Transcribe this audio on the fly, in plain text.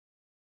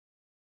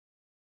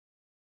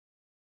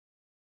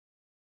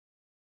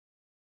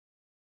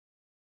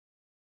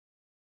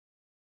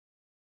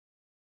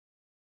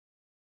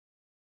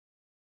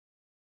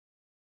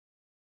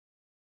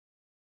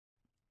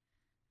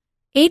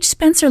H.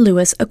 Spencer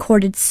Lewis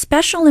accorded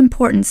special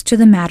importance to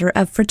the matter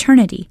of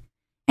fraternity,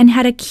 and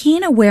had a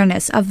keen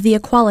awareness of the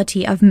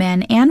equality of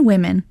men and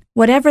women,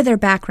 whatever their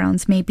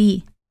backgrounds may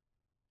be.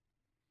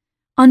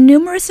 On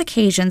numerous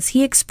occasions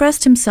he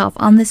expressed himself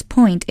on this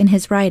point in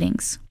his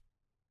writings.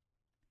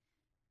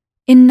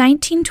 In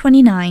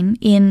 1929,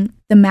 in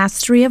The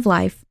Mastery of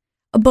Life,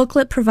 a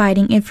booklet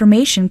providing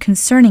information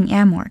concerning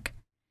Amorc,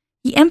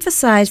 he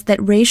emphasized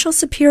that racial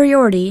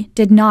superiority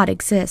did not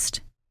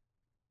exist.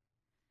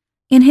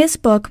 In his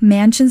book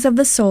Mansions of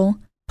the Soul,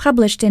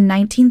 published in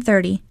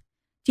 1930,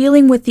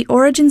 dealing with the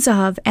origins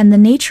of and the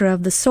nature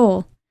of the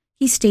soul,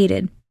 he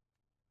stated,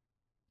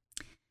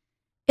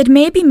 "It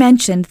may be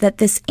mentioned that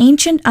this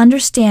ancient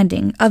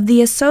understanding of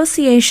the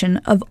association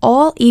of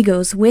all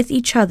egos with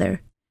each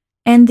other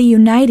and the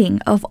uniting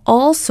of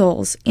all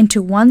souls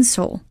into one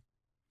soul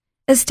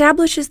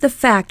establishes the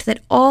fact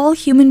that all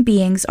human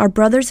beings are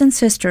brothers and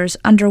sisters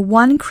under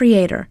one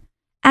Creator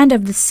and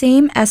of the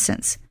same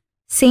essence,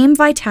 same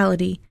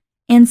vitality,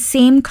 and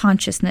same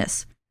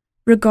consciousness,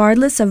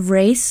 regardless of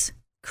race,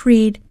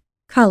 creed,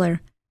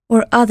 color,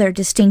 or other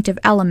distinctive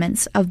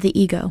elements of the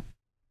ego."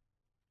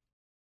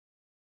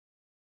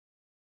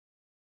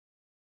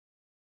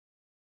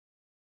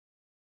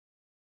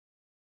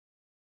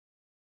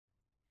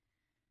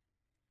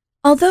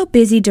 Although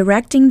busy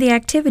directing the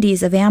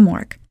activities of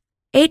Amorc,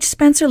 H.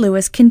 Spencer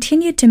Lewis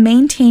continued to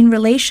maintain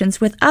relations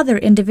with other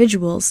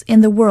individuals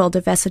in the world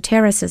of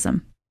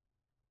esotericism.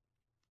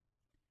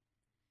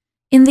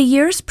 In the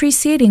years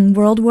preceding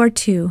World War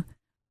II,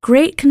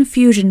 great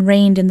confusion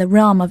reigned in the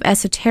realm of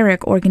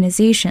esoteric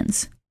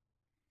organizations.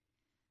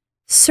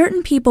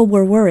 Certain people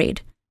were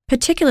worried,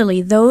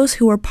 particularly those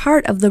who were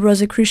part of the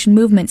Rosicrucian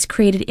movements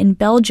created in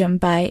Belgium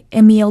by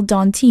Émile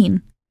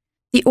Dantin,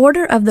 the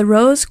Order of the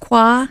Rose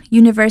Croix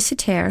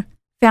Universitaire,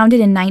 founded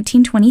in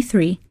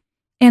 1923,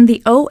 and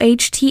the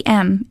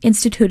OHTM,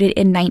 instituted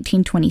in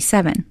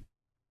 1927.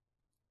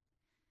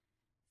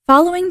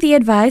 Following the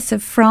advice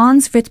of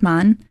Franz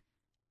Wittmann,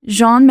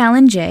 Jean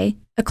Mallinger,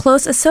 a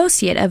close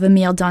associate of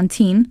Émile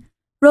Dantin,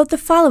 wrote the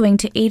following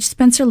to H.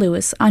 Spencer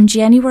Lewis on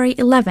January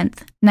 11,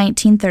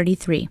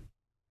 1933.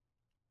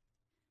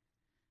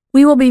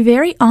 "We will be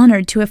very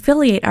honored to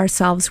affiliate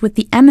ourselves with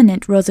the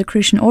eminent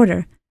Rosicrucian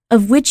order,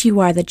 of which you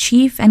are the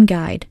chief and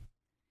guide.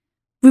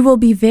 We will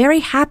be very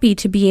happy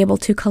to be able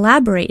to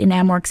collaborate in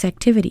Amorc's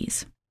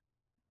activities."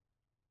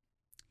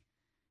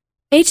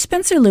 H.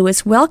 Spencer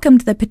Lewis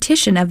welcomed the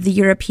petition of the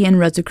European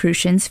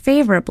Rosicrucians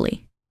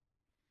favorably.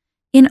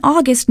 In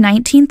August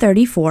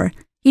 1934,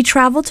 he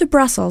traveled to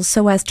Brussels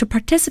so as to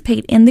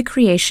participate in the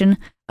creation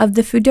of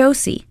the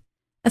Fudosi,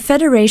 a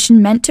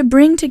federation meant to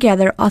bring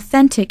together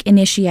authentic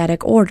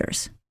initiatic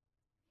orders.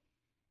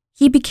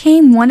 He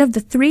became one of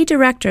the 3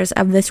 directors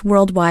of this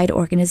worldwide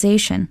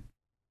organization.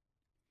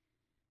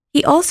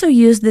 He also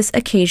used this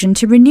occasion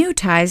to renew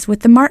ties with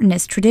the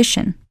Martinist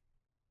tradition.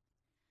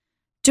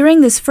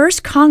 During this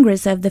first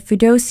Congress of the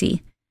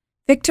Fudosi,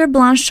 Victor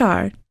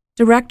Blanchard,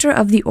 director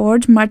of the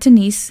Ordre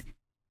Martiniste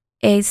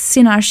et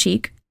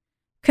Synarchique,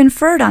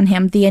 conferred on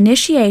him the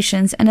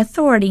initiations and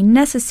authority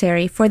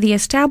necessary for the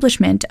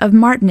establishment of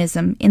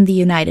Martinism in the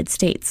United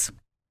States.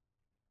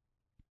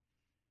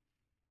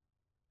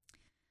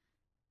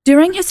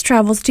 During his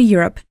travels to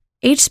Europe,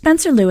 H.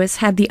 Spencer Lewis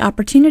had the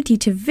opportunity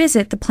to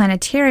visit the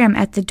planetarium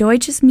at the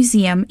Deutsches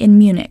Museum in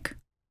Munich.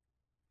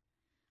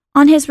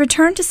 On his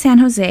return to San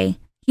Jose,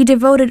 he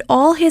devoted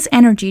all his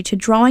energy to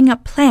drawing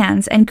up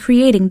plans and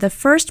creating the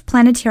first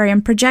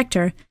planetarium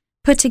projector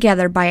put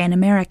together by an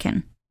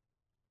American.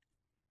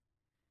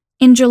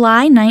 In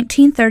July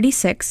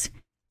 1936,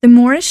 the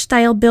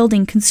Moorish-style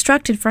building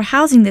constructed for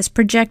housing this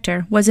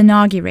projector was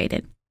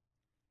inaugurated.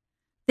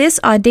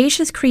 This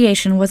audacious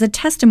creation was a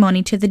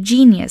testimony to the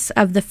genius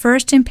of the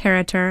first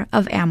imperator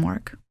of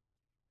Amorc.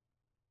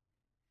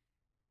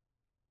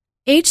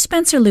 H.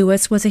 Spencer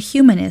Lewis was a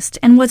humanist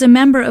and was a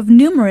member of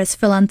numerous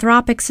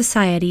philanthropic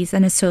societies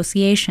and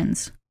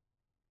associations.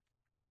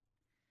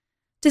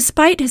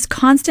 Despite his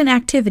constant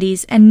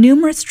activities and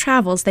numerous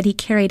travels that he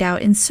carried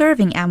out in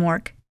serving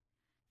Amorc,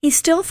 he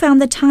still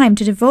found the time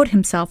to devote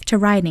himself to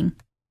writing.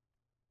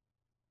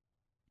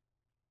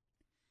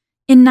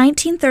 In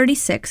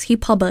 1936, he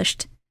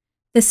published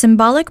The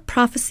Symbolic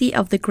Prophecy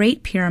of the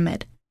Great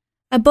Pyramid,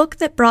 a book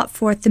that brought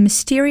forth the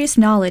mysterious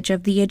knowledge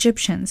of the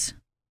Egyptians.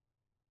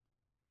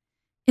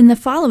 In the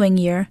following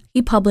year,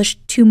 he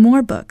published 2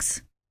 more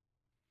books.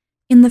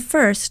 In the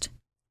first,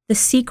 The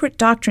Secret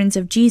Doctrines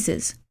of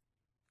Jesus,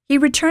 he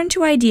returned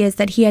to ideas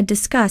that he had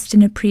discussed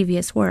in a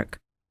previous work.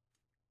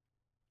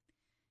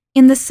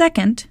 In the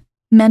second,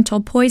 Mental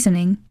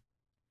Poisoning,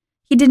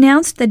 he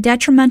denounced the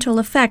detrimental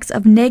effects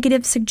of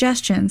negative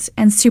suggestions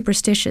and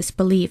superstitious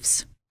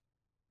beliefs.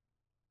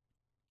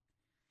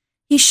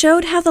 He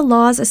showed how the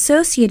laws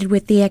associated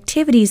with the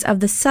activities of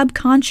the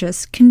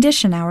subconscious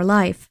condition our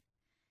life,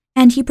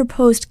 and he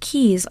proposed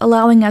keys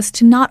allowing us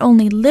to not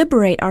only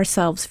liberate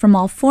ourselves from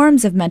all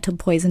forms of mental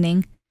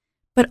poisoning,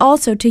 but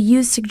also to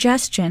use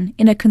suggestion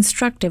in a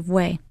constructive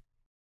way.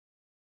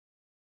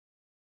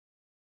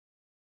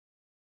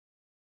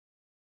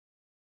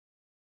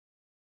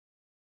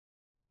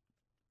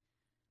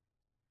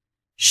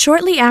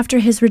 Shortly after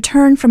his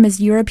return from his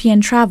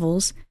European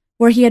travels,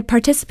 where he had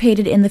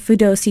participated in the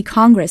Fudosy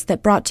Congress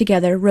that brought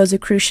together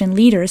Rosicrucian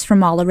leaders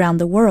from all around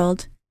the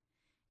world,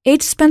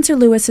 H. Spencer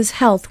Lewis's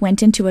health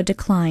went into a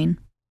decline.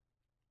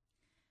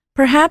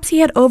 Perhaps he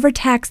had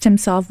overtaxed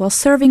himself while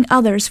serving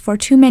others for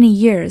too many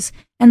years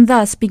and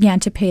thus began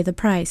to pay the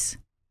price.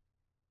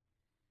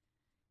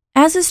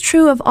 As is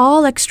true of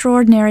all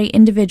extraordinary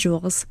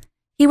individuals,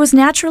 he was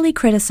naturally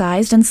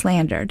criticized and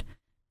slandered,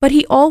 but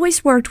he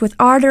always worked with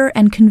ardor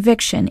and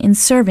conviction in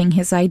serving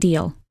his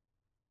ideal.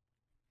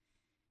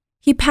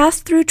 He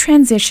passed through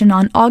transition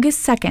on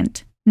August 2,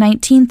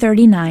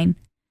 1939,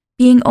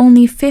 being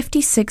only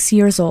 56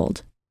 years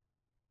old.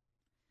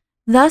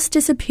 Thus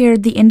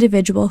disappeared the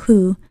individual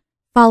who,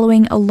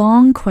 following a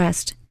long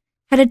quest,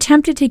 had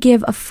attempted to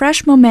give a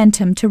fresh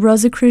momentum to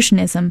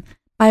Rosicrucianism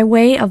by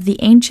way of the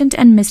ancient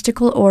and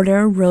mystical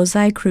order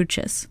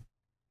Rosicrucis.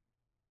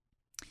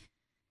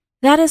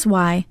 That is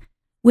why,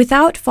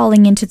 without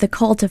falling into the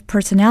cult of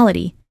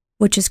personality,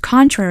 which is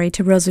contrary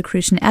to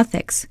Rosicrucian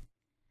ethics,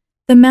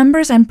 the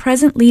members and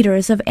present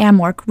leaders of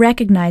AMORC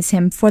recognize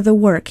him for the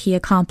work he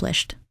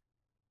accomplished.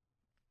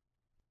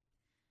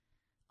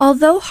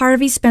 Although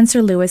Harvey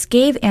Spencer Lewis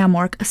gave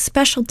AMORC a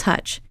special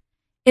touch,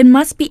 it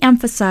must be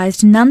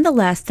emphasized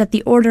nonetheless that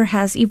the order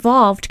has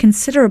evolved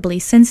considerably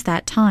since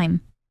that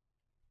time.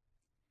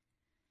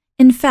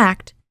 In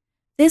fact,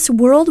 this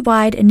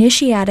worldwide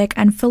initiatic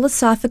and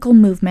philosophical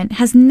movement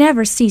has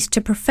never ceased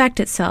to perfect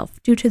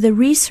itself due to the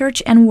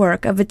research and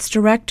work of its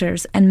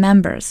directors and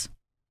members.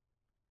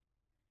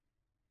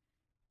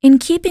 In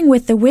keeping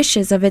with the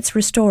wishes of its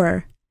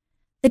restorer,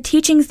 the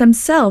teachings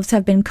themselves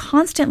have been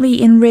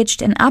constantly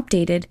enriched and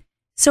updated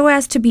so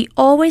as to be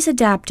always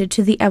adapted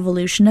to the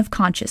evolution of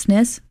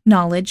consciousness,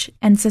 knowledge,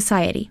 and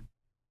society.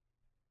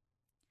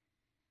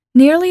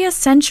 Nearly a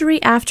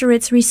century after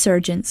its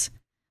resurgence,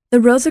 the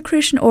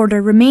Rosicrucian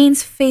order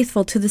remains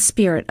faithful to the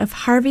spirit of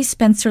Harvey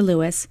Spencer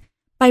Lewis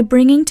by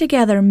bringing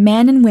together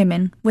men and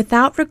women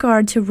without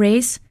regard to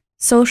race,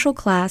 social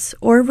class,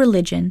 or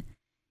religion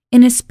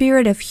in a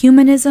spirit of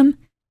humanism,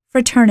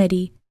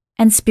 fraternity,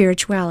 and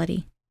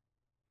spirituality.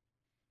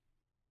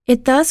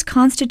 It thus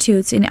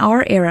constitutes in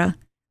our era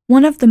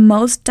one of the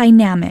most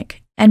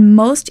dynamic and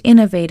most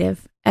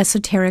innovative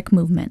esoteric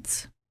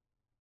movements.